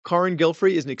Karin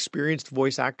Gilfrey is an experienced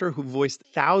voice actor who voiced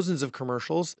thousands of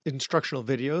commercials, instructional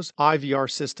videos,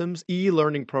 IVR systems,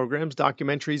 e-learning programs,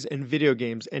 documentaries, and video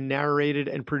games, and narrated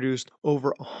and produced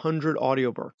over 100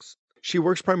 audiobooks. She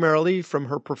works primarily from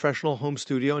her professional home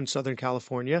studio in Southern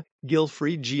California,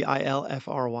 Gilfrey,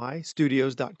 Gilfry,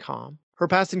 studios.com. Her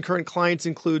past and current clients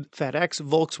include FedEx,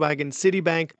 Volkswagen,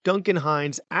 Citibank, Duncan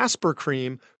Hines, Asper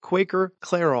Cream, Quaker,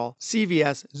 Clairol,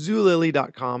 CVS,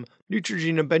 Zulily.com,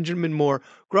 Neutrogena, Benjamin Moore,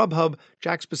 Grubhub,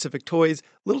 Jack's Pacific Toys,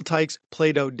 Little Tykes,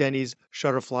 Play-Doh, Denny's,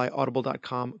 Shutterfly,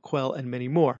 Audible.com, Quell, and many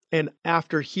more. And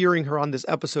after hearing her on this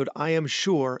episode, I am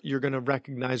sure you're going to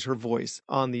recognize her voice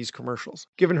on these commercials.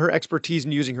 Given her expertise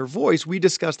in using her voice, we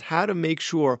discussed how to make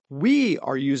sure we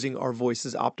are using our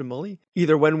voices optimally,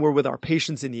 either when we're with our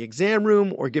patients in the exam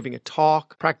room or giving a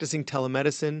talk, practicing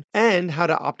telemedicine, and how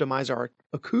to optimize our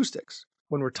acoustics.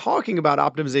 When we're talking about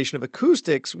optimization of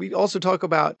acoustics, we also talk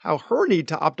about how her need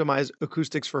to optimize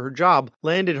acoustics for her job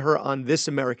landed her on This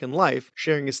American Life,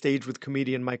 sharing a stage with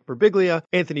comedian Mike Birbiglia,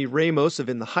 Anthony Ramos of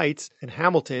In the Heights and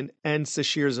Hamilton, and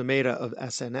Sashir Zamata of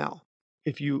SNL.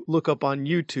 If you look up on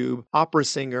YouTube, opera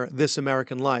singer This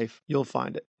American Life, you'll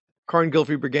find it. Karin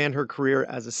Gilfrey began her career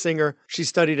as a singer. She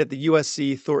studied at the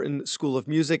USC Thornton School of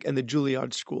Music and the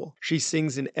Juilliard School. She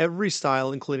sings in every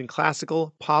style, including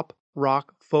classical, pop,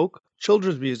 rock, folk,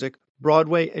 children's music,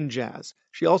 Broadway, and jazz.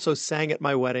 She also sang at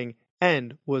my wedding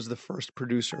and was the first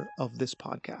producer of this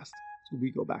podcast. So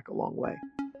we go back a long way.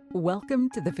 Welcome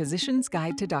to the Physician's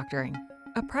Guide to Doctoring,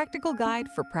 a practical guide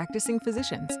for practicing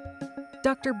physicians.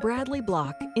 Dr. Bradley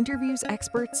Block interviews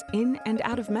experts in and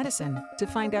out of medicine to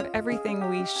find out everything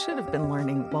we should have been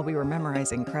learning while we were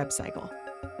memorizing Krebs cycle.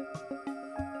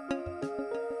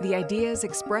 The ideas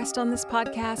expressed on this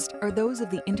podcast are those of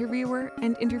the interviewer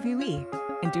and interviewee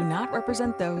and do not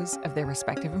represent those of their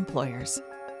respective employers.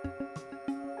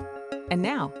 And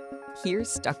now,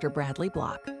 here's Dr. Bradley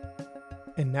Block.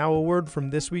 And now a word from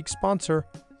this week's sponsor,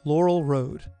 Laurel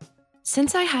Road.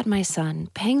 Since I had my son,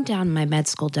 paying down my med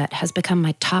school debt has become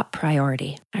my top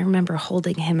priority. I remember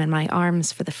holding him in my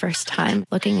arms for the first time,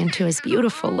 looking into his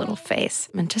beautiful little face,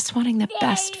 and just wanting the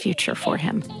best future for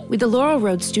him. With the Laurel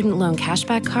Road Student Loan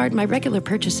Cashback Card, my regular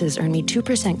purchases earn me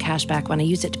 2% cashback when I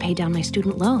use it to pay down my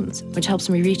student loans, which helps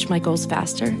me reach my goals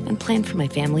faster and plan for my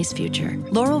family's future.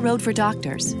 Laurel Road for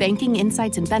Doctors. Banking,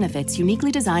 insights, and benefits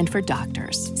uniquely designed for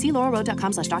doctors. See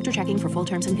laurelroad.com/doctor checking for full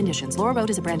terms and conditions. Laurel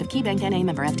Road is a brand of KeyBank N.A.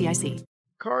 member FDIC.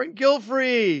 Karin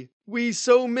Gilfrey, we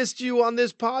so missed you on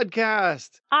this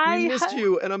podcast. We missed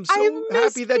you, and I'm so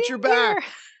happy that you're back.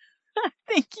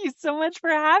 Thank you so much for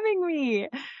having me.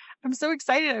 I'm so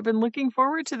excited. I've been looking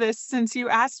forward to this since you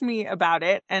asked me about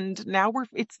it, and now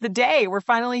it's the day. We're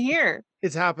finally here.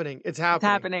 It's happening. It's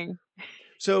happening.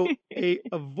 So a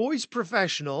voice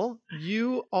professional,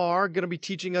 you are going to be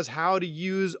teaching us how to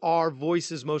use our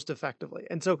voices most effectively.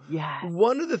 And so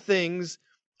one of the things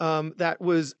that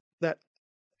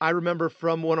I remember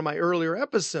from one of my earlier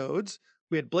episodes,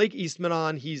 we had Blake Eastman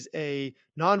on. He's a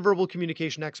nonverbal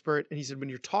communication expert. And he said, when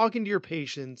you're talking to your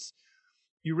patients,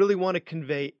 you really want to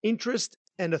convey interest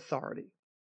and authority.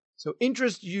 So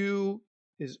interest you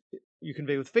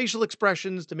convey with facial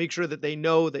expressions to make sure that they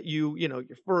know that your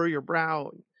fur, your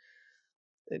brow,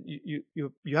 and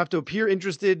you have to appear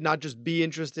interested, not just be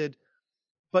interested.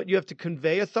 But you have to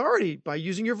convey authority by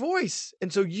using your voice.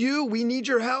 And so we need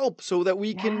your help so that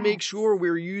we can make sure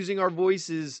we're using our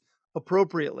voices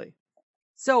appropriately.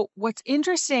 So what's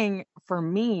interesting for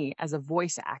me as a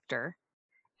voice actor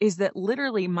is that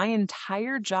literally my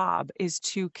entire job is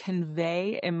to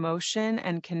convey emotion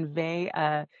and convey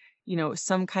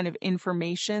some kind of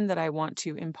information that I want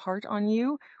to impart on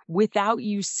you without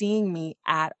you seeing me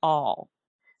at all.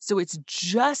 So it's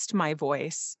just my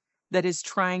voice that is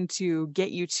trying to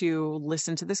get you to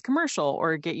listen to this commercial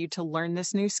or get you to learn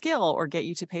this new skill or get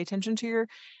you to pay attention to your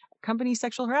company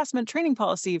sexual harassment training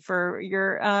policy for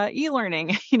your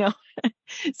e-learning,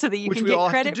 so that you can get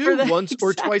credit for that. Once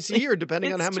or twice a year,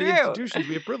 depending on how many institutions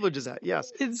we have privileges at.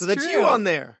 Yes. So that's you on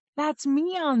there. That's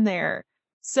me on there.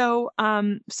 So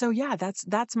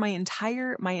that's my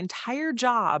entire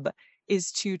job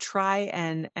is to try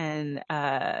and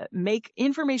make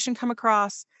information come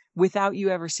across without you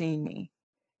ever seeing me.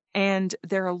 And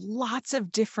there are lots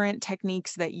of different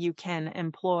techniques that you can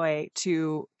employ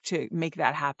to make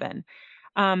that happen.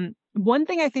 One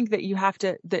thing I think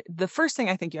that the first thing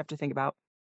I think you have to think about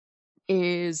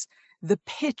is the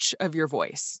pitch of your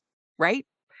voice, right?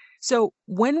 So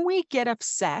when we get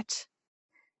upset,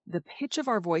 the pitch of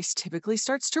our voice typically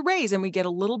starts to raise and we get a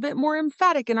little bit more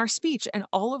emphatic in our speech, and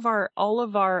all of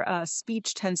our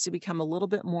speech tends to become a little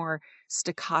bit more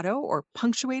staccato or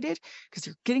punctuated because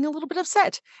you're getting a little bit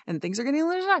upset and things are getting a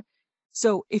little upset.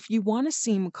 So if you want to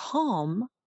seem calm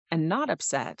and not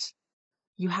upset,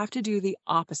 you have to do the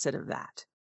opposite of that.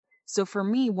 So for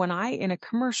me, when I in a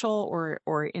commercial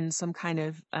or in some kind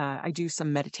of I do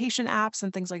some meditation apps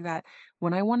and things like that,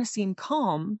 when I want to seem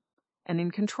calm and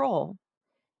in control,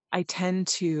 I tend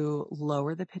to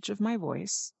lower the pitch of my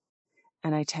voice,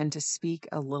 and I tend to speak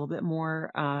a little bit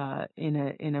more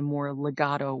in a more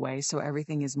legato way, so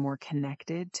everything is more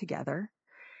connected together.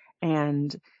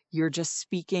 And you're just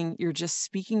speaking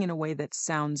in a way that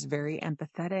sounds very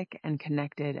empathetic and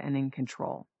connected and in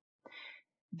control.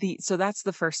 So that's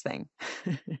the first thing.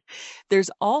 There's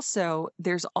also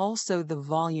the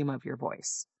volume of your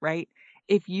voice, right?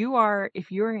 If you're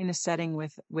in a setting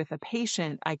with a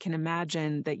patient, I can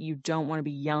imagine that you don't want to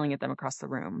be yelling at them across the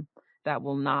room. That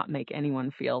will not make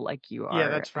anyone feel like you Yeah, are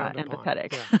that's frowned upon.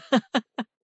 empathetic. Yeah.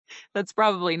 That's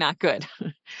probably not good.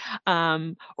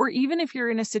 Or even if you're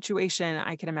in a situation,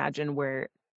 I can imagine where,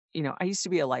 I used to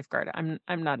be a lifeguard.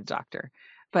 I'm not a doctor,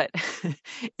 but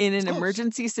in an Close.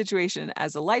 emergency situation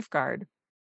as a lifeguard,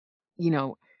 you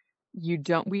know,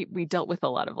 we dealt with a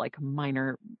lot of like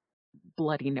minor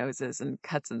bloody noses and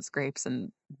cuts and scrapes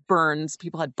and burns.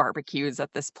 People had barbecues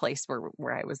at this place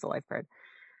where I was the lifeguard.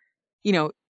 You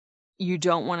know, you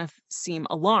don't want to seem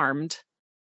alarmed.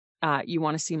 You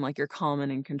want to seem like you're calm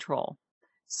and in control.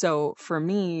 So for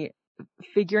me,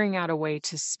 figuring out a way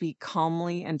to speak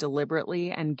calmly and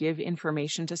deliberately and give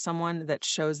information to someone that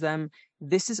shows them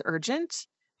this is urgent,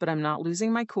 but I'm not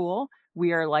losing my cool.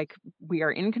 We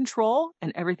are in control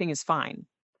and everything is fine.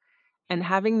 And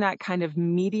having that kind of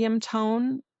medium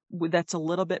tone that's a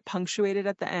little bit punctuated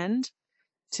at the end,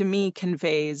 to me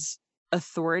conveys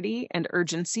authority and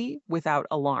urgency without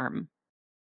alarm.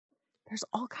 There's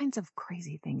all kinds of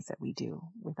crazy things that we do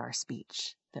with our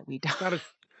speech that we don't. Got it.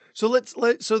 So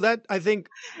so that I think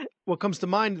what comes to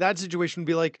mind, that situation would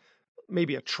be like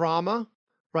maybe a trauma,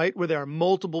 right? Where there are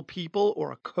multiple people,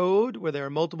 or a code where there are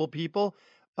multiple people,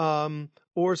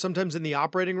 or sometimes in the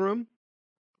operating room,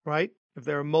 right? If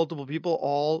there are multiple people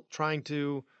all trying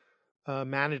to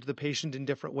manage the patient in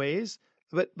different ways.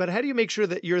 But how do you make sure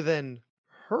that you're then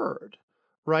heard,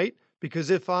 right? Because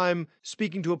if I'm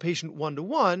speaking to a patient one to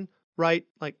one, right,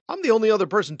 like I'm the only other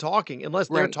person talking, unless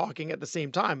they're Right. talking at the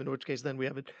same time, in which case then we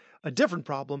have a different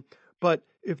problem. But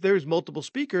if there's multiple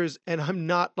speakers and I'm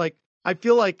not like, I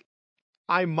feel like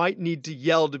I might need to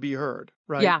yell to be heard,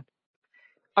 right? Yeah.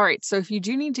 All right. So if you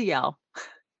do need to yell,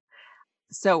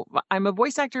 so I'm a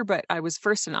voice actor, but I was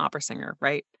first an opera singer,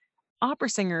 right? Opera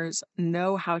singers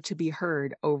know how to be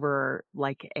heard over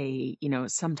like a,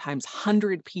 sometimes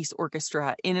 100-piece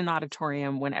orchestra in an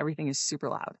auditorium when everything is super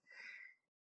loud.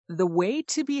 The way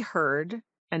to be heard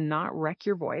and not wreck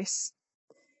your voice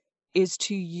is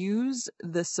to use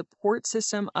the support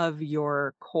system of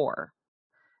your core.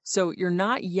 So you're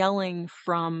not yelling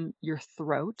from your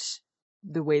throat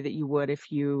the way that you would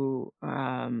if you,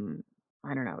 I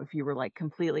don't know, if you were like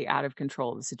completely out of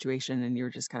control of the situation and you were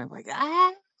just kind of like,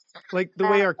 Like the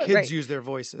way our kids right, use their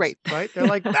voices, right. right? They're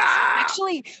like, ah!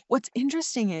 Actually, what's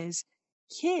interesting is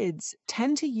kids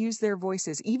tend to use their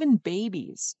voices, even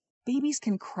babies. Babies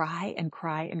can cry and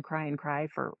cry and cry and cry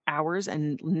for hours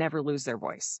and never lose their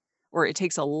voice. Or it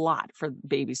takes a lot for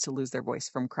babies to lose their voice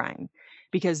from crying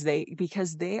because they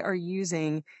are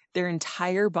using their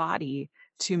entire body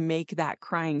to make that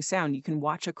crying sound. You can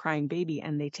watch a crying baby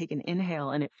and they take an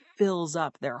inhale and it fills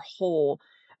up their whole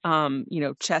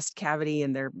chest cavity,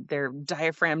 and their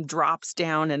diaphragm drops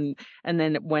down, and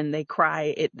then when they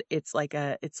cry, it's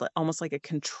almost like a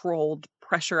controlled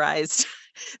pressurized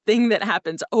thing that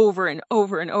happens over and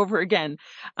over and over again.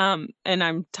 And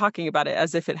I'm talking about it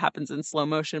as if it happens in slow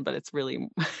motion, but it's really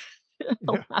a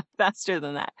Yeah. lot faster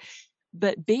than that.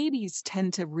 But babies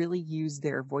tend to really use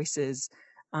their voices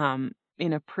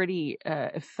in a pretty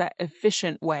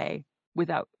efficient way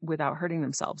without hurting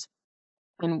themselves.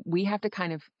 And we have to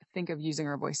kind of think of using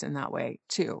our voice in that way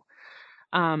too.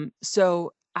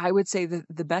 So I would say that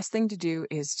the best thing to do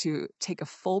is to take a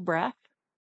full breath,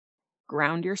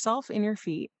 ground yourself in your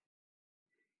feet,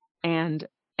 and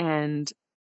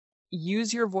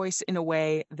use your voice in a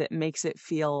way that makes it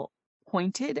feel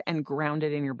pointed and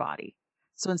grounded in your body.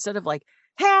 So instead of like,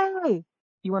 hey,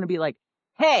 you want to be like,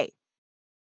 hey,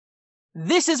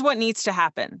 this is what needs to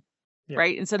happen. Yeah.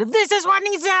 Right? Instead of this is what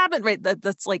needs to happen. Right.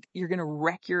 That's like you're gonna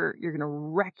wreck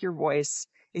your voice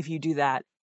if you do that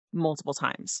multiple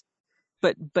times.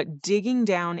 but digging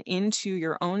down into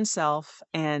your own self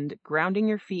and grounding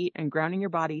your feet and grounding your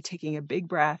body, taking a big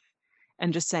breath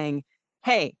and just saying,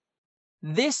 hey,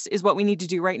 this is what we need to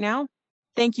do right now.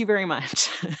 Thank you very much.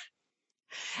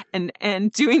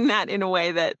 and doing that in a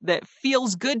way that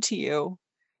feels good to you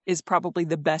is probably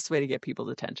the best way to get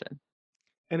people's attention.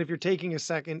 And if you're taking a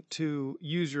second to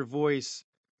use your voice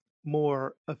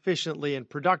more efficiently and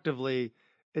productively,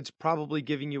 it's probably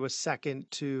giving you a second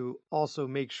to also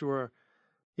make sure,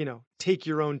 take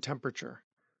your own temperature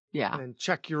Yeah, and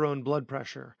check your own blood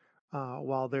pressure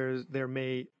while there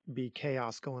may be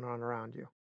chaos going on around you.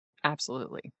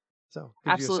 absolutely. So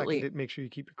gives you a second Absolutely. to make sure you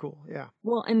keep it cool. Yeah.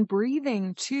 Well, and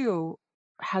breathing too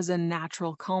has a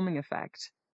natural calming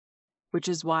effect, which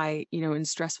is why, in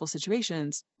stressful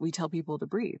situations, we tell people to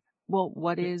breathe. Well,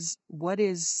 what Yeah.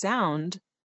 is sound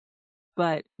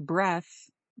but breath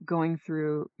going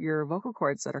through your vocal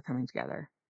cords that are coming together?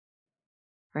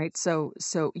 Right? So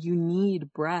you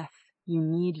need breath. You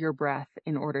need your breath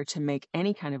in order to make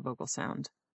any kind of vocal sound.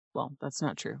 Well, that's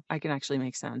not true. I can actually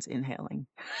make sounds inhaling.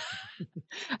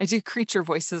 I do creature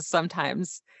voices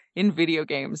sometimes in video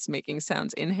games, making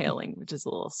sounds inhaling, which is a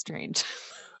little strange.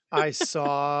 I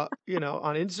saw,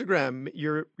 on Instagram,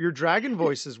 your dragon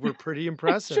voices were pretty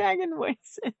impressive. Dragon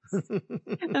voices.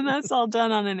 And that's all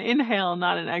done on an inhale,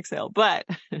 not an exhale. But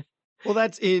Well,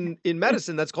 that's in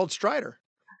medicine, that's called Strider,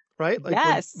 right? Like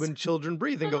yes. when children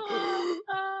breathe and go,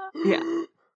 Yeah.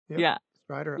 yep, Yeah.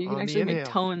 Strider You can on the actually make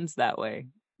inhale. tones that way.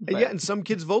 And yeah, But and some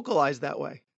kids vocalize that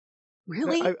way.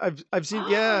 really? I've seen,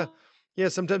 yeah. Yeah,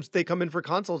 sometimes they come in for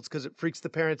consults because it freaks the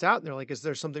parents out, and they're like, "Is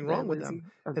there something They're wrong with them?" woozy.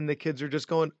 Or- And the kids are just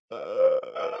going,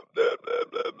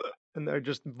 and they're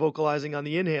just vocalizing on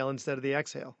the inhale instead of the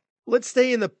exhale. Let's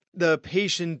stay in the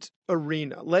patient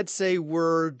arena. Let's say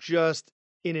we're just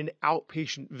in an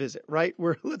outpatient visit, right?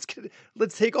 Where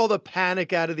let's take all the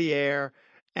panic out of the air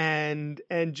and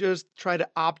just try to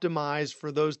optimize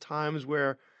for those times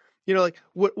where, like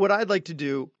what I'd like to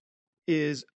do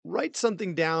is write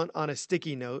something down on a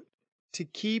sticky note to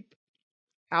keep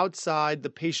outside the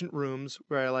patient rooms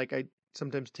where I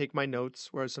sometimes take my notes,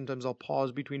 where sometimes I'll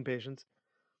pause between patients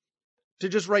to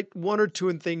just write one or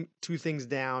two things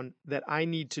down that I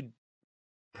need to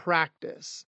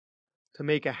practice to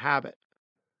make a habit.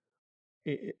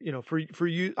 For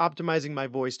you optimizing my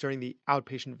voice during the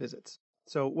outpatient visits.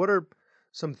 So what are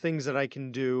some things that I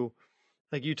can do?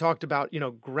 Like you talked about,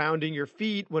 grounding your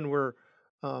feet when we're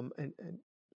and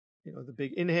the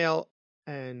big inhale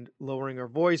and lowering our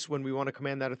voice when we want to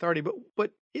command that authority.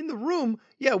 But in the room,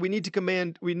 yeah, we need to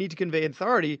convey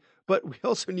authority, but we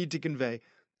also need to convey,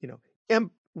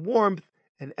 warmth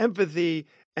and empathy,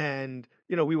 and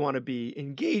we want to be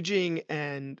engaging,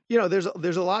 and there's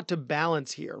a lot to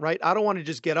balance here, right? I don't want to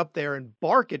just get up there and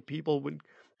bark at people when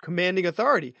commanding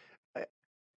authority. I,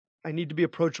 I need to be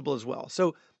approachable as well.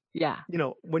 So, yeah.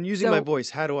 when using my So, voice,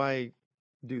 how do I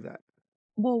do that?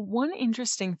 well, one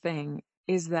interesting thing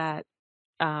is that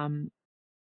um,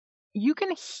 you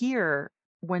can hear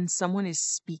when someone is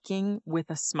speaking with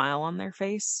a smile on their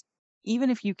face, even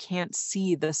if you can't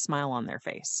see the smile on their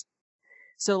face.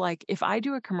 So, like, if I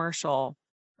do a commercial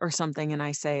or something and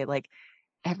I say, like,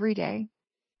 every day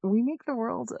we make the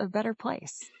world a better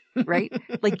place, right?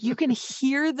 Like, you can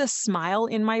hear the smile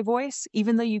in my voice,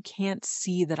 even though you can't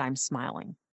see that I'm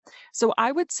smiling. So,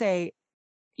 I would say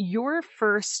your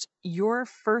first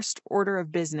order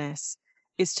of business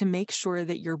is to make sure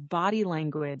that your body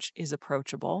language is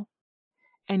approachable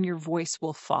and your voice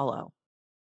will follow.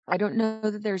 I don't know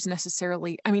that there's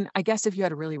necessarily, I mean, I guess if you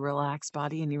had a really relaxed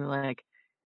body and you were like,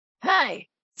 "Hi,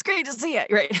 it's great to see you,"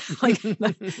 right? Like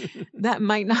that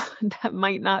might not that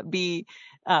might not be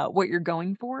what you're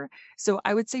going for. So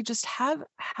I would say just have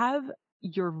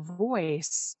your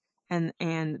voice and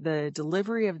the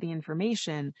delivery of the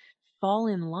information fall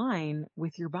in line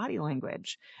with your body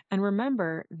language. And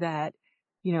remember that,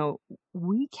 you know,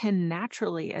 we can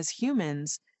naturally as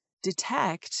humans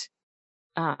detect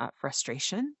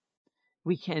frustration.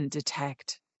 We can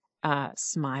detect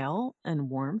smile and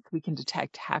warmth. We can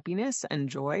detect happiness and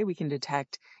joy. We can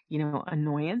detect,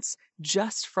 annoyance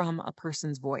just from a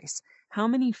person's voice. How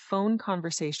many phone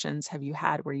conversations have you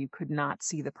had where you could not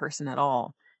see the person at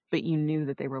all, but you knew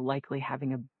that they were likely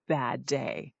having a bad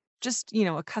day? Just,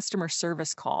 a customer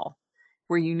service call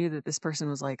where you knew that this person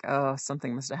was like, oh,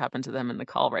 something must have happened to them in the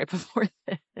call right before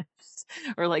this,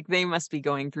 or like they must be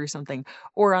going through something.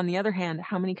 Or on the other hand,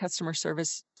 how many customer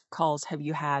service calls have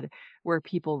you had where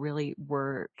people really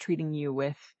were treating you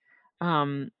with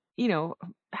um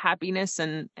happiness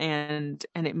and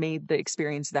it made the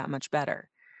experience that much better?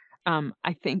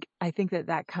 I think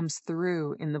that comes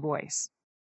through in the voice.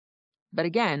 But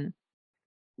again,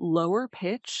 Lower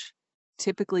pitch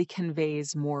typically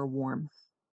conveys more warmth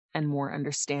and more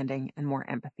understanding and more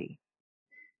empathy.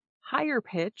 Higher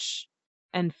pitch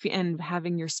and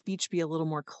having your speech be a little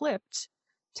more clipped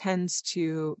tends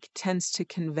to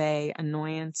convey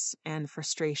annoyance and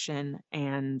frustration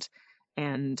and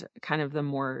kind of the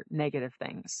more negative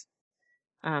things.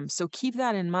 So keep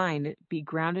that in mind. Be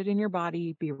grounded in your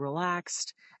body, be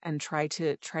relaxed, and try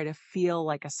to feel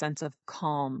like a sense of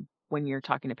calm when you're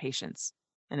talking to patients,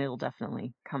 and it'll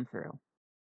definitely come through.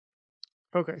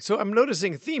 Okay, so I'm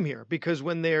noticing a theme here because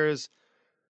when there's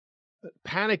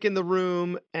panic in the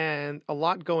room and a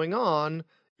lot going on,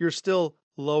 you're still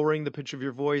lowering the pitch of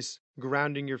your voice,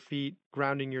 grounding your feet,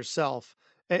 grounding yourself.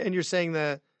 And you're saying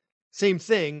the same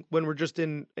thing when we're just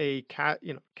in a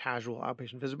casual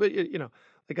outpatient visit, but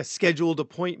like a scheduled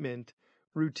appointment,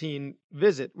 routine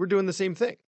visit. We're doing the same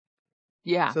thing.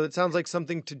 Yeah, So it sounds like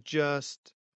something to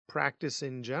just practice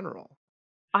in general.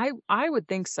 I would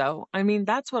think so. I mean,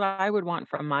 that's what I would want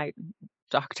from my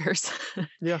doctors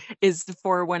Yeah. is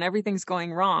for when everything's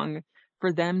going wrong,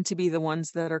 for them to be the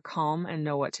ones that are calm and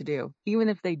know what to do, even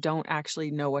if they don't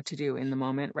actually know what to do in the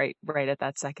moment, right at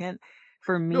that second.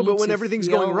 For No, me but when to everything's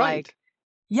going feel right. like,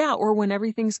 yeah, or when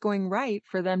everything's going right,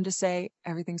 for them to say,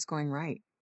 everything's going right.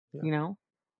 Yeah.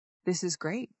 This is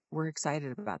great. We're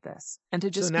excited about this. And to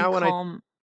So just be now when I calm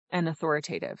and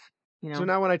authoritative, so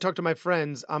now when I talk to my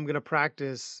friends, I'm gonna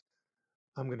practice.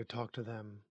 I'm gonna talk to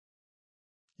them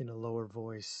in a lower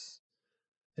voice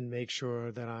and make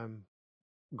sure that I'm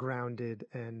grounded.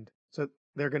 And so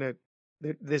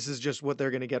this is just what they're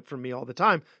gonna get from me all the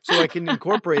time. So I can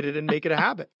incorporate it and make it a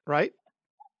habit, right?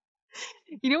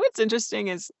 What's interesting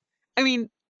is, I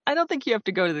mean, I don't think you have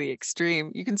to go to the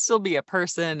extreme. You can still be a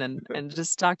person and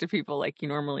just talk to people like you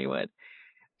normally would.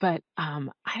 But I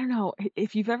don't know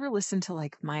if you've ever listened to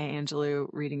like Maya Angelou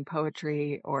reading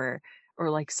poetry or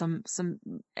like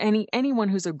anyone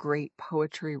who's a great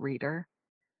poetry reader,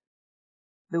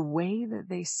 the way that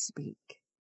they speak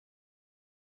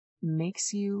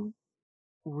makes you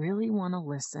really want to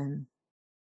listen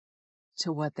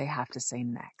to what they have to say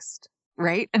next.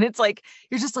 Right. And it's like,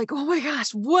 you're just like, oh my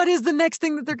gosh, what is the next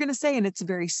thing that they're going to say? And it's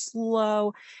very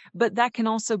slow, but that can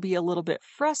also be a little bit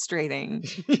frustrating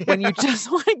when you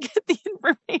just want to get the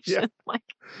information. Yeah.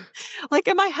 Like,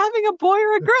 am I having a boy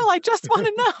or a girl? I just want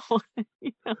to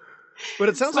know. But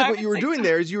it sounds So like I what would you were say, doing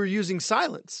there is you were using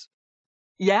silence,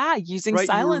 yeah, using right?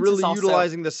 You were silence is really also,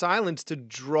 utilizing the silence to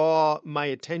draw my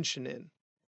attention in.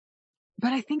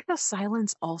 but I think the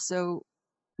silence also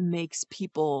makes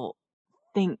people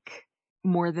think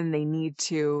more than they need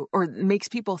to, or makes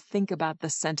people think about the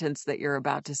sentence that you're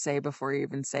about to say before you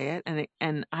even say it.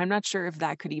 And I'm not sure if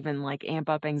that could even like amp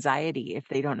up anxiety if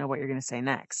they don't know what you're going to say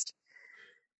next.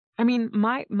 I mean,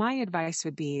 my advice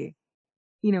would be,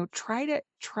 try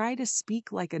to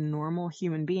speak like a normal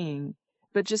human being,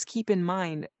 but just keep in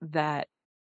mind that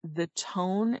the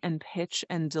tone and pitch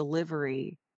and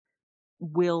delivery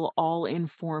will all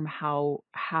inform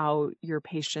how your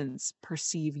patients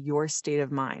perceive your state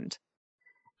of mind.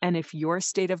 And if your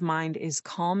state of mind is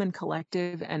calm and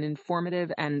collective and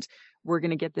informative and we're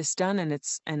going to get this done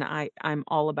and I'm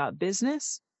all about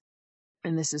business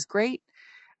and this is great,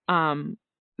 then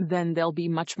they'll be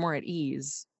much more at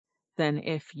ease than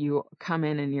if you come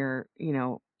in and you're,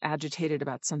 agitated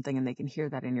about something and they can hear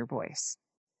that in your voice.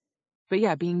 But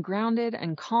yeah, being grounded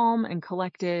and calm and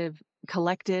collected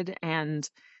and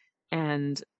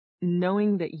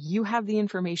knowing that you have the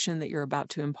information that you're about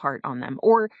to impart on them,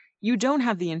 or you don't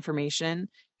have the information,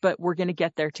 but we're going to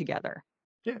get there together.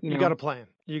 Yeah, you got a plan.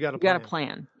 You got a You got a plan.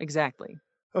 plan. Exactly.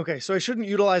 Okay, so I shouldn't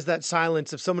utilize that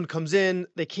silence. If someone comes in,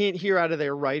 they can't hear out of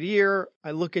their right ear.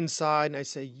 I look inside and I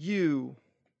say, "You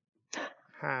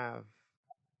have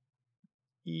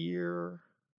ear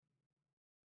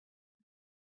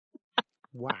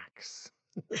wax,"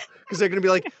 because they're gonna be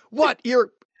like, "What?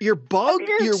 Ear bug?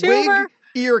 Ear Ear tumor? wig?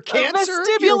 Ear cancer? Ear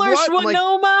Vestibular what?" I'm like,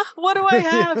 schwannoma. What do I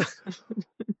have?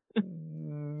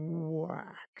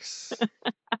 wax.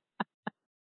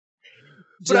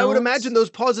 But I would imagine those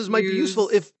pauses might be useful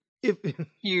if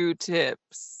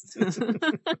Q-tips.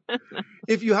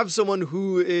 if you have someone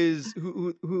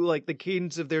who like the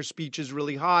cadence of their speech is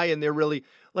really high and they're really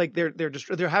like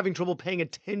they're having trouble paying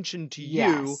attention to you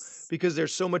Yes. because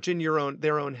there's so much in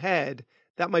their own head.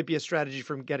 That might be a strategy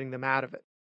from getting them out of it.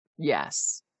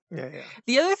 Yes. Yeah.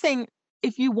 The other thing,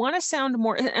 if you want to sound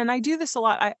more, and I do this a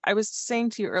lot, I was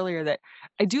saying to you earlier that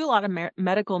I do a lot of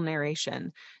medical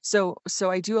narration. So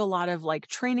I do a lot of like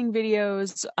training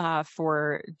videos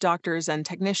for doctors and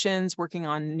technicians working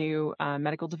on new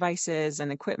medical devices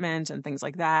and equipment and things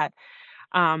like that.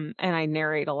 And I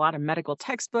narrate a lot of medical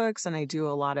textbooks, and I do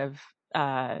a lot of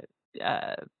uh,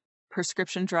 uh,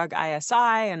 prescription drug ISI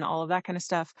and all of that kind of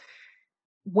stuff.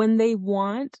 When they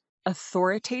want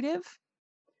authoritative,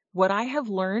 what I have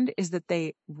learned is that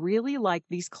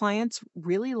these clients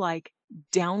really like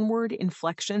downward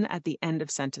inflection at the end of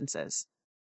sentences.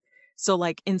 So,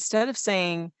 like, instead of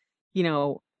saying, you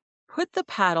know, put the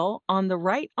paddle on the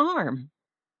right arm,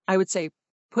 I would say,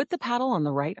 put the paddle on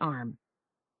the right arm.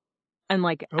 And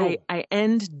like, Oh, I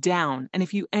end down. And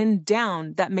if you end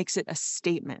down, that makes it a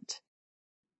statement.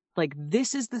 Like,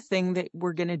 this is the thing that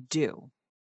we're going to do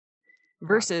got it.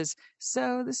 versus,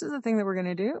 so this is the thing that we're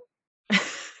going to do,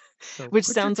 So which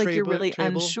sounds like you're really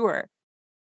table, unsure.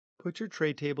 put your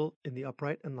tray table in the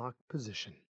upright and locked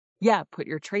position. Yeah, put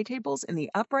your tray tables in the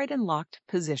upright and locked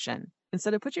position.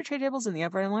 Instead of put your tray tables in the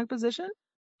upright and locked position,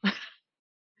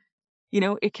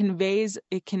 it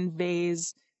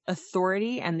conveys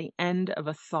authority and the end of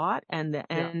a thought and the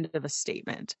Yeah. end of a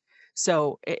statement.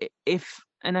 So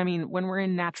and I mean, when we're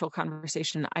in natural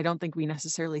conversation, I don't think we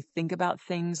necessarily think about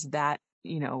things that,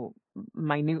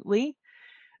 minutely.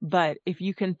 But if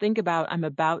you can think about, I'm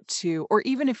about to, or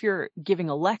even if you're giving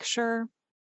a lecture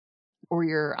or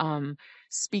you're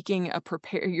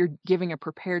you're giving a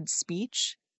prepared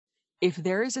speech, if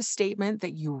there is a statement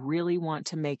that you really want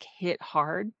to make hit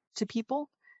hard to people,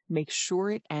 make sure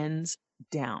it ends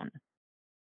down.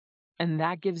 And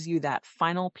that gives you that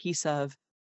final piece of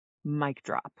mic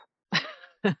drop.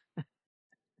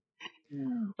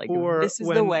 Like, Or this is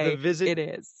the way visit it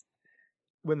is.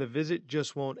 when the visit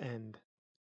just won't end.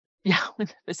 Yeah, when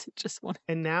the visit just won't.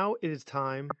 And now it is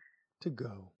time to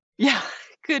go. Yeah,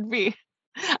 could be.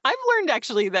 I've learned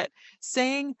actually that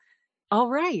saying, all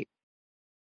right,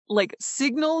 like,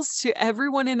 signals to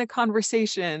everyone in a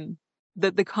conversation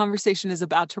that the conversation is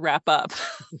about to wrap up.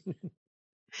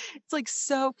 It's like,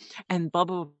 so, and blah,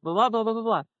 blah, blah, blah, blah, blah,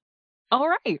 blah. All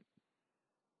right.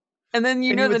 And then, And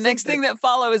you the would think next thing that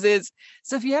follows is,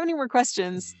 so if you have any more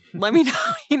questions, let me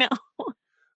know,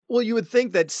 Well, you would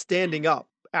think that standing up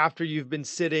after you've been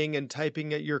sitting and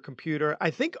typing at your computer,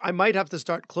 I think I might have to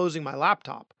start closing my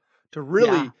laptop to Yeah.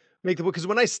 really make the because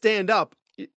when I stand up,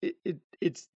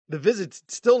 it's the visit's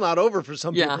still not over for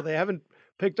some Yeah. people. They haven't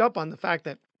picked up on the fact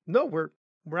that no, we're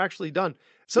actually done.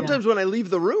 Yeah. Sometimes when I leave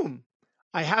the room,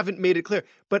 I haven't made it clear.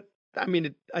 But I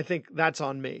mean, I think that's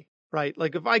on me, right?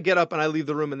 Like if I get up and I leave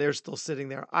the room and they're still sitting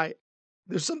there,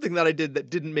 there's something that I did that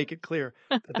didn't make it clear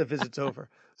that the visit's over.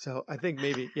 So I think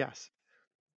maybe yes,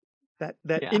 that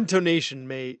Yeah. intonation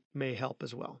may help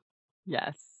as well.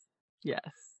 Yes.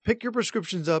 Yes. Pick your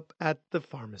prescriptions up at the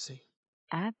pharmacy.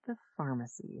 At the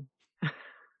pharmacy.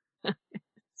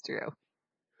 It's true.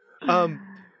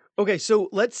 Okay, so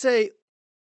let's say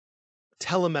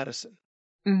telemedicine,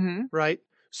 Mm-hmm. right?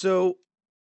 So,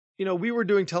 we were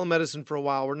doing telemedicine for a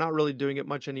while. We're not really doing it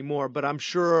much anymore, but I'm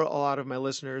sure a lot of my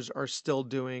listeners are still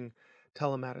doing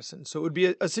telemedicine. So it would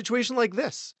be a situation like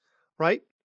this, right?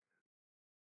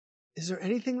 Is there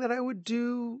anything that I would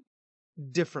do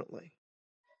differently?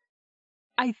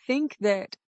 I think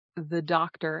that the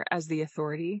doctor, as the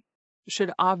authority,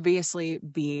 should obviously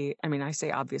be, I mean, I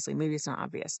say obviously, maybe it's not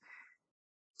obvious.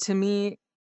 To me,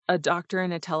 a doctor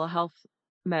in a telehealth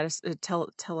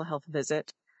telehealth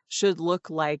visit should look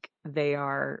like they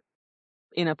are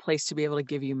in a place to be able to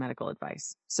give you medical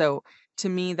advice. So to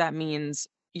me, that means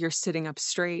you're sitting up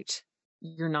straight,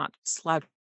 you're not slouched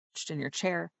in your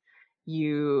chair,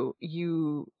 you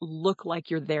look like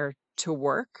you're there to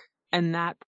work, and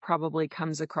that probably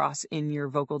comes across in your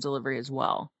vocal delivery as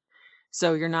well.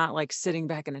 So you're not like sitting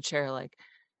back in a chair like,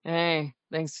 hey,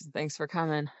 thanks for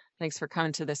coming. Thanks for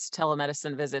coming to this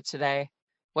telemedicine visit today.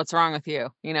 What's wrong with you?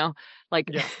 Like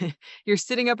Yeah. you're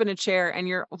sitting up in a chair and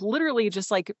you're literally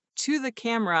just like to the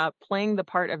camera playing the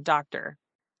part of doctor,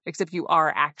 except you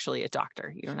are actually a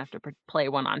doctor. You don't have to play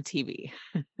one on TV.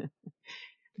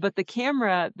 But the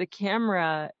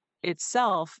camera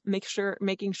itself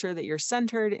making sure that you're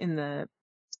centered in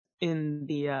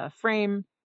the frame,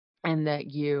 and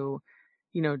that you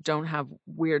don't have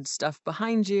weird stuff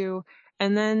behind you,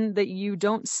 and then that you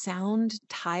don't sound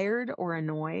tired or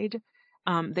annoyed,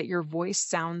 that your voice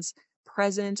sounds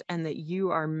present and that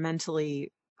you are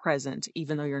mentally present,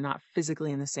 even though you're not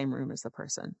physically in the same room as the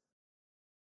person.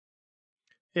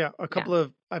 Yeah, Yeah.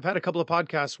 I've had a couple of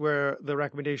podcasts where the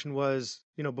recommendation was,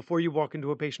 before you walk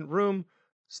into a patient room,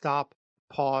 stop,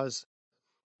 pause,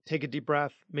 take a deep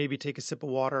breath, maybe take a sip of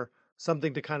water,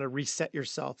 something to kind of reset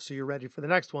yourself so you're ready for the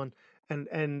next one.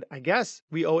 And I guess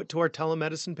we owe it to our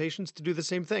telemedicine patients to do the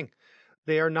same thing.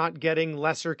 They are not getting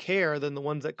lesser care than the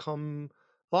ones that come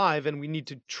live, and we need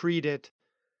to treat it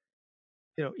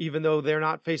even though they're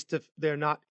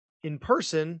not in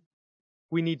person,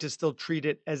 we need to still treat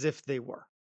it as if they were.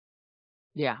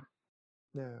 Yeah,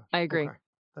 Yeah. I agree. Okay.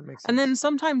 That makes And sense. then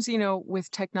sometimes,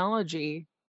 with technology,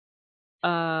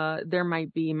 there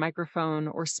might be microphone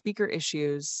or speaker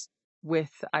issues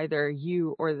with either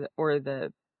you or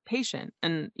the patient.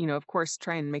 And, of course,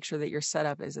 try and make sure that your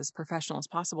setup is as professional as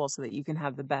possible so that you can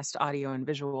have the best audio and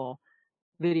visual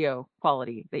video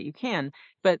quality that you can.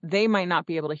 But they might not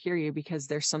be able to hear you because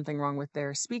there's something wrong with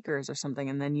their speakers or something,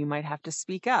 and then you might have to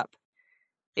speak up.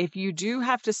 If you do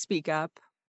have to speak up,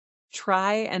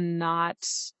 try and not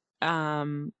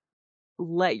um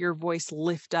let your voice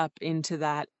lift up into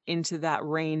that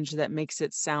range that makes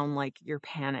it sound like you're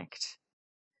panicked.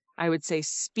 I would say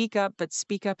speak up, but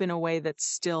speak up in a way that's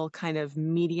still kind of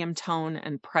medium tone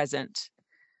and present.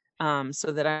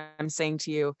 So that I'm saying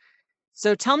to you,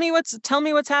 so tell me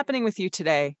what's happening with you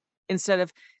today, instead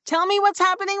of tell me what's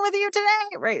happening with you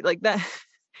today, right? Like that.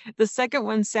 The second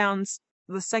one sounds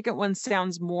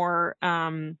more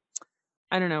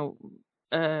I don't know,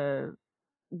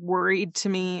 worried to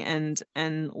me and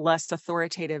less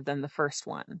authoritative than the first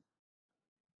one.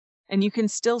 And you can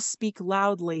still speak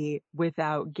loudly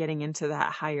without getting into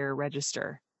that higher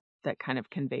register that kind of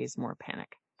conveys more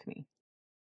panic to me.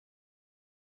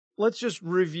 Let's just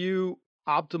review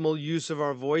optimal use of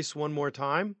our voice one more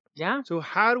time. Yeah. So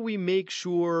how do we make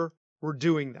sure we're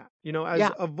doing that? As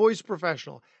Yeah. a voice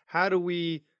professional, how do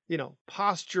we,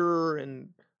 posture and,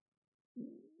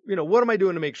 what am I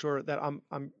doing to make sure that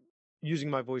I'm using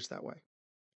my voice that way?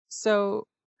 So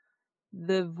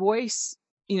the voice,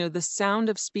 the sound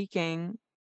of speaking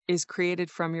is created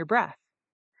from your breath.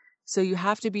 So you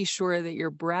have to be sure that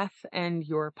your breath and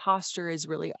your posture is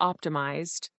really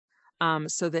optimized,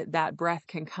 so that breath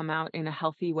can come out in a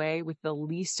healthy way with the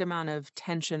least amount of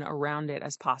tension around it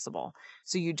as possible.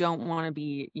 So you don't want to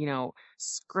be,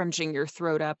 scrunching your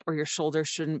throat up, or your shoulders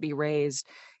shouldn't be raised.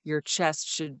 Your chest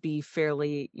should be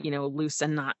fairly, loose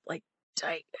and not like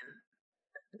tight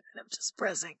and kind of just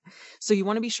pressing. So you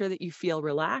want to be sure that you feel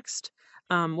relaxed.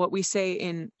 What we say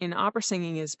in opera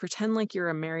singing is pretend like you're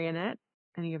a marionette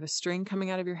and you have a string coming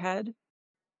out of your head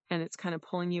and it's kind of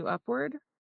pulling you upward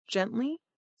gently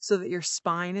so that your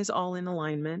spine is all in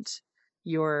alignment.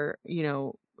 Your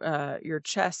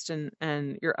chest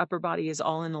and your upper body is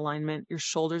all in alignment. Your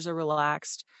shoulders are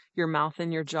relaxed. Your mouth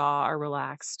and your jaw are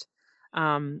relaxed.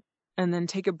 And then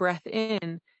take a breath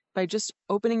in by just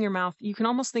opening your mouth. You can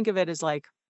almost think of it as like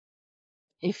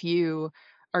if you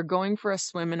are going for a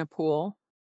swim in a pool,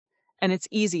 and it's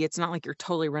easy. It's not like you're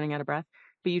totally running out of breath,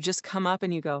 but you just come up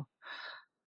and you go,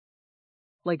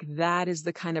 like that is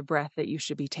the kind of breath that you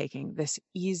should be taking. This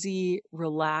easy,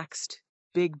 relaxed,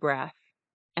 big breath.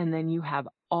 And then you have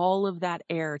all of that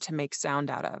air to make sound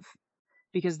out of,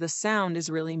 because the sound is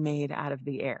really made out of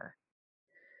the air.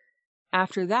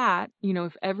 After that,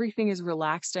 if everything is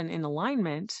relaxed and in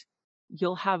alignment,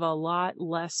 you'll have a lot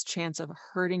less chance of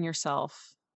hurting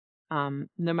yourself. No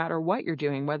matter what you're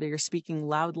doing, whether you're speaking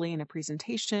loudly in a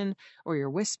presentation, or you're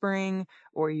whispering,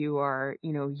 or you are,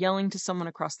 yelling to someone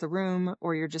across the room,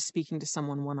 or you're just speaking to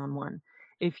someone one-on-one.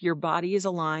 If your body is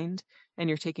aligned and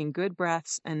you're taking good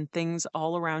breaths and things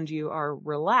all around you are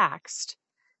relaxed,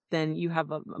 then you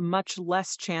have a much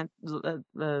less chance. What's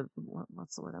the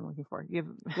word I'm looking for? You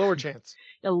have Lower chance.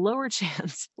 a lower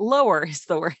chance. Lower is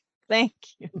the word. Thank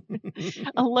you.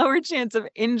 A lower chance of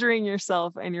injuring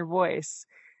yourself and your voice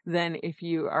than if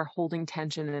you are holding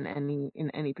tension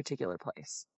in any particular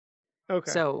place.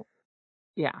 Okay. So,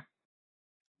 yeah.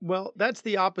 Well, that's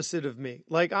the opposite of me.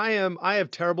 Like I have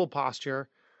terrible posture.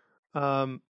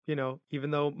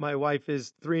 Even though my wife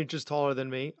is 3 inches taller than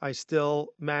me, I still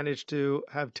manage to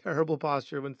have terrible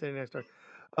posture when standing next to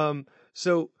her.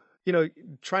 So,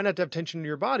 try not to have tension in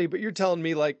your body, but you're telling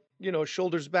me like,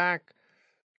 shoulders back,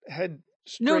 head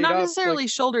No, straight not up, necessarily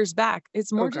like, shoulders back. okay,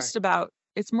 It's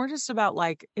more just about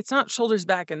like it's not shoulders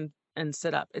back and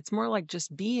sit up. It's more like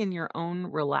just be in your own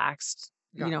relaxed,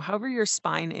 got it. however your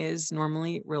spine is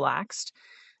normally relaxed,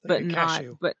 Like but a not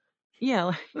cashew. but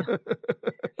yeah,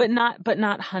 but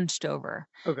not hunched over.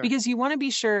 Okay. Because you want to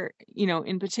be sure,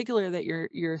 in particular that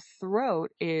your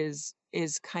throat is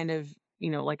kind of,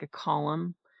 like a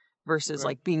column versus Okay.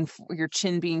 like your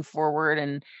chin being forward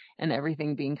and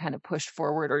everything being kind of pushed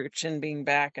forward, or your chin being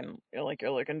back and you're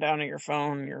looking down at your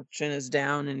phone, your chin is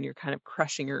down and you're kind of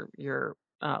crushing your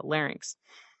larynx.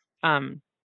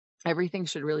 Everything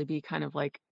should really be kind of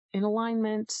like in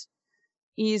alignment,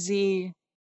 easy,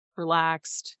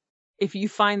 relaxed. If you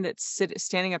find that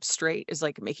standing up straight is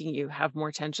like making you have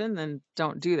more tension, then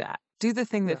don't do that. Do the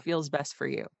thing that Yeah. feels best for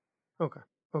you. Okay.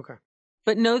 Okay.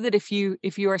 But know that if you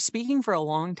are speaking for a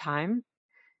long time,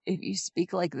 if you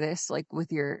speak like this, like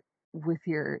with your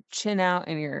chin out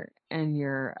and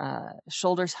your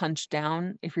shoulders hunched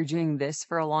down, if you're doing this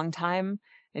for a long time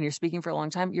and you're speaking for a long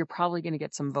time, you're probably going to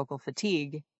get some vocal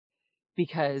fatigue,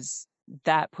 because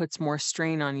that puts more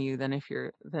strain on you than if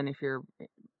you're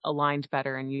aligned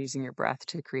better and using your breath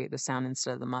to create the sound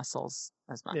instead of the muscles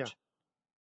as Yeah, much.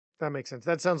 that makes sense.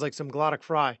 That sounds like some glottic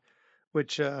fry,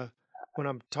 which when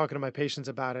I'm talking to my patients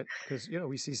about it, because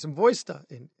we see some voice stuff.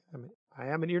 I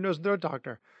am an ear, nose, and throat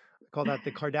doctor. I call that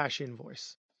the Kardashian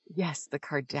voice. Yes, the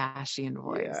Kardashian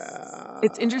voice.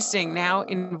 It's interesting now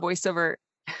in Yeah. voiceover.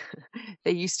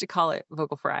 They used to call it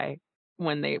vocal fry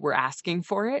when they were asking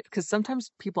for it, because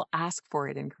sometimes people ask for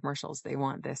it in commercials. They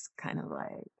want this kind of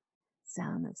like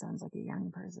sound that sounds like a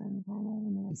young person, kind of,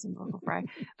 and they have some vocal fry.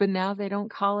 But now they don't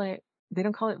call it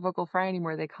vocal fry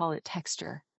anymore. They call it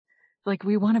texture. Like,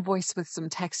 we want a voice with some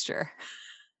texture.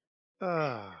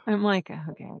 Ah, I'm like,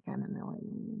 okay, I kind of know what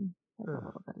you mean. Like a ah.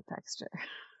 little bit of texture.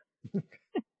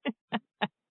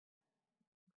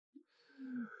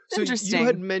 So Interesting. you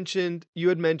had mentioned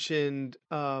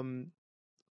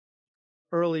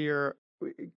earlier.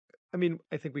 I mean,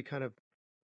 I think we kind of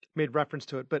made reference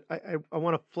to it, but I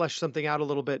want to flesh something out a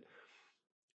little bit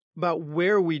about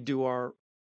where we do our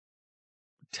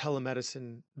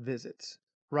telemedicine visits,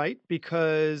 right?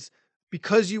 Because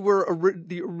you were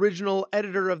the original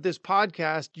editor of this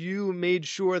podcast, you made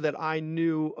sure that I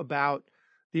knew about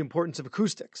the importance of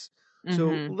acoustics.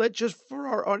 So Mm-hmm. let's just for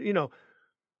our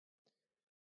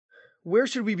where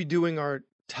should we be doing our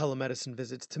telemedicine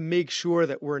visits to make sure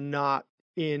that we're not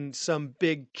in some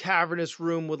big cavernous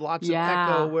room with lots of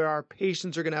echo Yeah. where our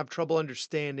patients are going to have trouble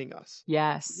understanding us?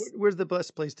 Yes. Where's the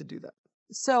best place to do that?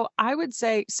 So I would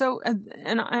say so,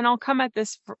 and I'll come at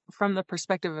this from the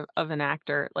perspective of an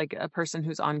actor, like a person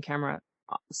who's on camera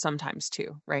sometimes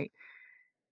too, right?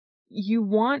 You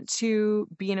want to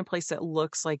be in a place that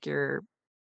looks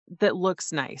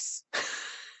nice.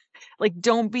 Like,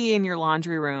 don't be in your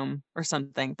laundry room or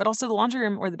something. But also, the laundry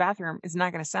room or the bathroom is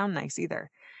not going to sound nice either.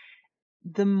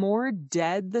 The more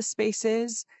dead the space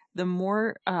is, the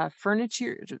more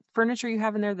furniture you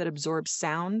have in there that absorbs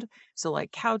sound. So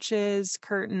like couches,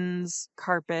 curtains,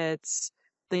 carpets,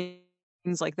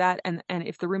 things like that. And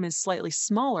if the room is slightly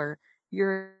smaller,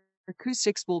 your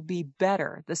acoustics will be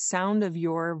better. The sound of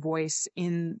your voice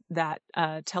in that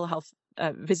telehealth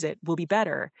visit will be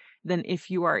better than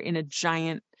if you are in a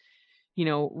giant,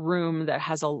 room that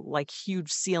has like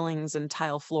huge ceilings and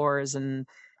tile floors, and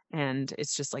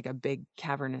it's just like a big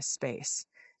cavernous space.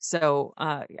 So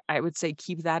I would say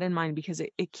keep that in mind, because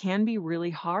it can be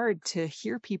really hard to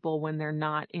hear people when they're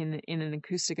not in an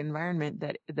acoustic environment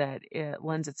that it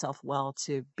lends itself well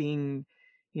to being,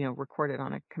 recorded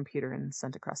on a computer and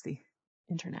sent across the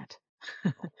internet.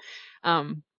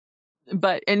 um,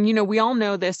 and we all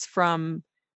know this from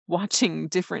watching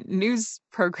different news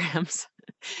programs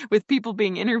with people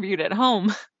being interviewed at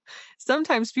home.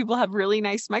 Sometimes people have really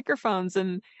nice microphones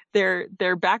and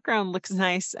their background looks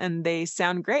nice and they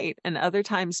sound great. And other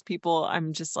times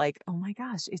I'm just like, oh my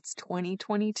gosh, it's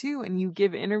 2022 and you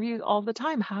give interviews all the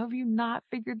time. How have you not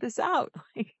figured this out?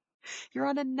 Like, you're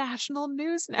on a national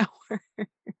news network.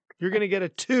 You're going to get a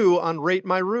 2 on Rate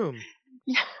My Room.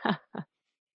 Yeah,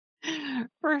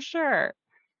 for sure.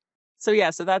 So yeah,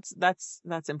 so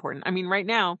that's important. I mean, right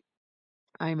now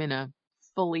I'm in a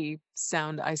fully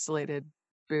sound isolated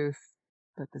booth,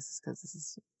 but this is because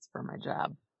it's for my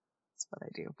job. That's what I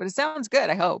do. But it sounds good,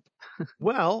 I hope.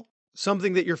 Well,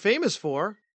 something that you're famous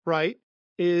for, right,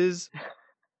 is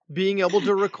being able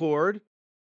to record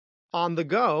on the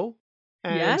go.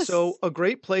 And so Yes. a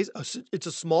great place, it's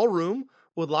a small room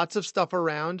with lots of stuff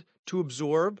around to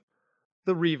absorb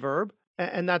the reverb,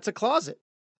 and that's a closet.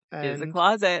 Is a And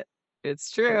closet.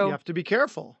 It's but you true. have to be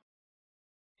careful.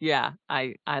 Yeah,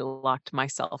 I locked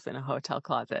myself in a hotel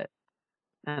closet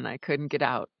and I couldn't get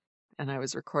out. And I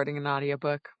was recording an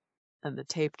audiobook and the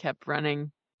tape kept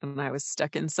running and I was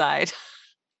stuck inside.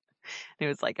 It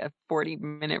was like a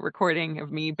 40-minute recording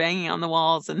of me banging on the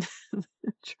walls and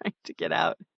trying to get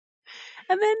out.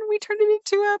 And then we turned it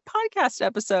into a podcast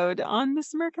episode on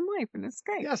This American Life, and it's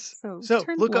great. Yes. So So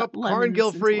turn look up Karin lemons into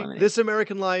Gilfrey, lemonade. This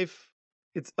American Life.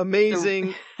 It's The,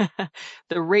 amazing.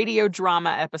 the radio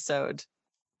drama episode.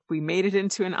 We made it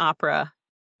into an opera.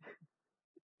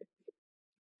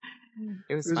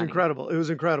 It was funny. Incredible. It was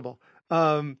incredible.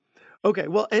 Okay.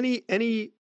 Well,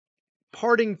 any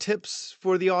parting tips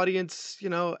for the audience?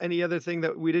 Any other thing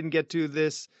that we didn't get to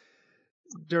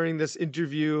during this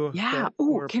interview Yeah. that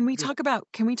Oh, or can we just talk about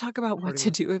what parting to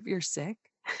with? do if you're sick?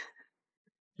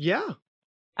 Yeah.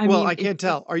 I Well, mean, I can't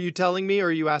tell. Are you telling me or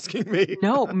are you asking me?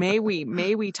 no, may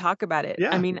we talk about it? I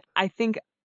Yeah. mean, I think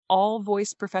all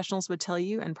voice professionals would tell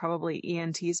you, and probably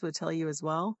ENTs would tell you as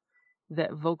well,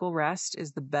 that vocal rest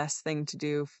is the best thing to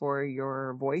do for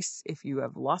your voice if you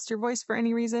have lost your voice for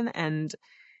any reason. And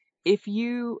if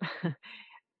you,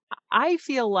 I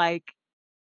feel like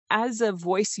as a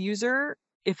voice user,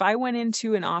 if I went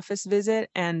into an office visit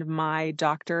and my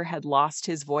doctor had lost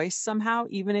his voice somehow,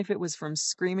 even if it was from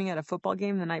screaming at a football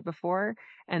game the night before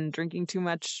and drinking too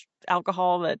much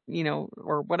alcohol that,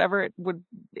 or whatever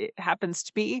it happens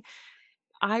to be,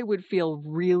 I would feel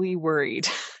really worried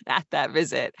at that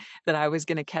visit that I was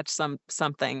going to catch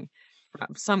something,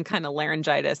 some kind of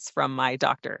laryngitis from my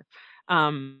doctor.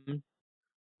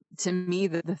 To me,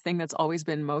 the thing that's always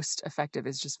been most effective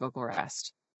is just vocal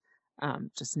rest,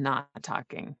 just not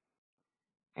talking,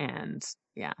 and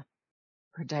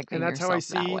protecting And that's how I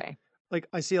yourself that see, way. like,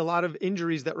 I see a lot of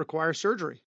injuries that require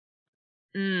surgery.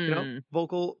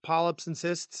 Vocal polyps and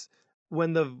cysts,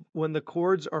 when the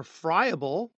cords are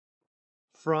friable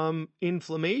from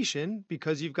inflammation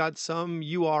because you've got some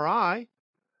URI,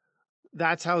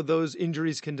 that's how those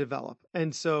injuries can develop.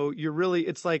 And so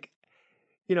it's like,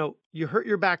 you hurt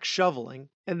your back shoveling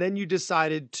and then you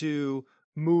decided to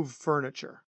move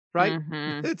furniture, right?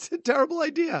 Mm-hmm. It's a terrible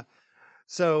idea.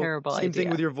 So Terrible same thing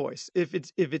idea. with your voice. If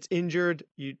it's injured,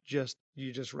 you just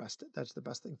rest it. That's the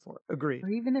best thing for it. Agreed. Or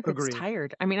even if it's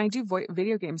tired. I mean, I do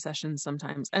video game sessions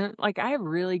sometimes, and like I have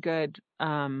really good,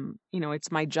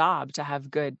 it's my job to have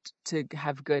good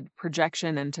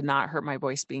projection and to not hurt my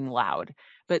voice being loud.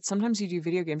 But sometimes you do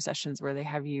video game sessions where they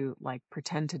have you like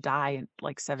pretend to die in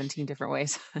like 17 different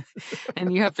ways,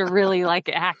 and you have to really like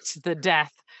act the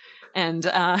death, and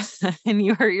and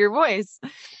you hurt your voice.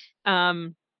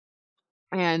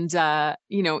 And,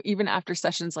 even after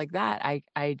sessions like that,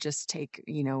 I just take,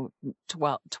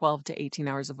 12 to 18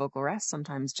 hours of vocal rest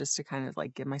sometimes just to kind of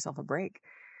like give myself a break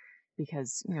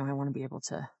because, I want to be able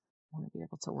to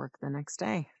work the next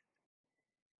day.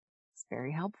 It's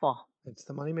very helpful. It's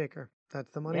the moneymaker.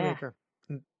 That's the Yeah. moneymaker.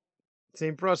 And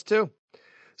same for us too.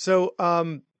 So,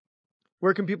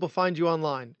 where can people find you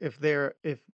online if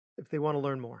they want to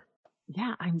learn more?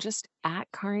 Yeah, I'm just at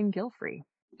Karin Gilfrey.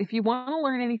 If you want to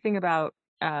learn anything about,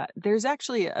 there's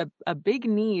actually a big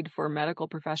need for medical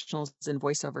professionals in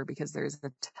voiceover because there's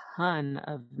a ton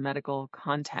of medical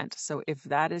content. So if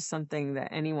that is something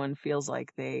that anyone feels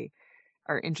like they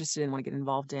are interested in, want to get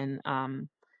involved in,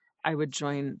 I would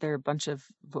join. There are a bunch of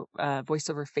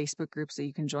voiceover Facebook groups that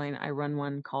you can join. I run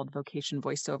one called Vocation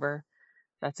Voiceover.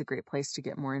 That's a great place to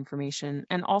get more information.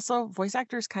 And also, voice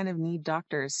actors kind of need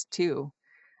doctors too.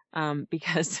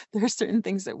 Because there are certain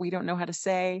things that we don't know how to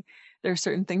say. There are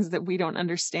certain things that we don't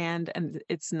understand. And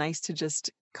it's nice to just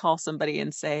call somebody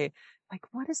and say, like,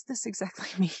 what does this exactly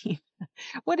mean?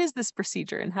 What is this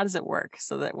procedure and how does it work?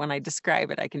 So that when I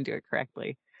describe it, I can do it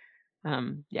correctly.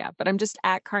 But I'm just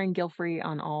at Karin Gilfrey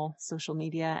on all social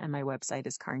media, and my website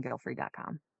is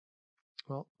karingilfrey.com.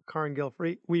 Well, Karin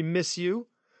Gilfrey, we miss you.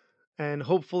 And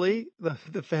hopefully the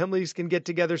families can get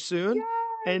together soon. Yay!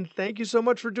 And thank you so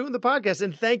much for doing the podcast.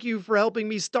 And thank you for helping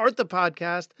me start the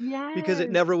podcast because it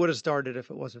never would have started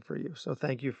if it wasn't for you. So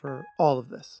thank you for all of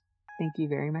this. Thank you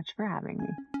very much for having me.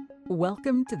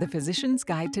 Welcome to the Physician's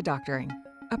Guide to Doctoring,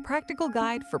 a practical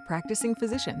guide for practicing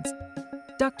physicians.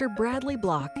 Dr. Bradley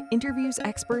Block interviews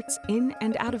experts in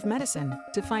and out of medicine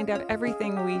to find out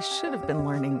everything we should have been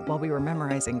learning while we were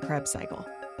memorizing Krebs cycle.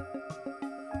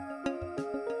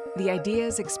 The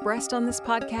ideas expressed on this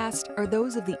podcast are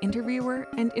those of the interviewer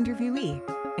and interviewee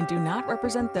and do not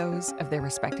represent those of their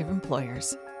respective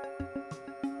employers.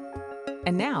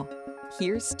 And now,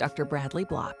 here's Dr. Bradley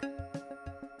Block.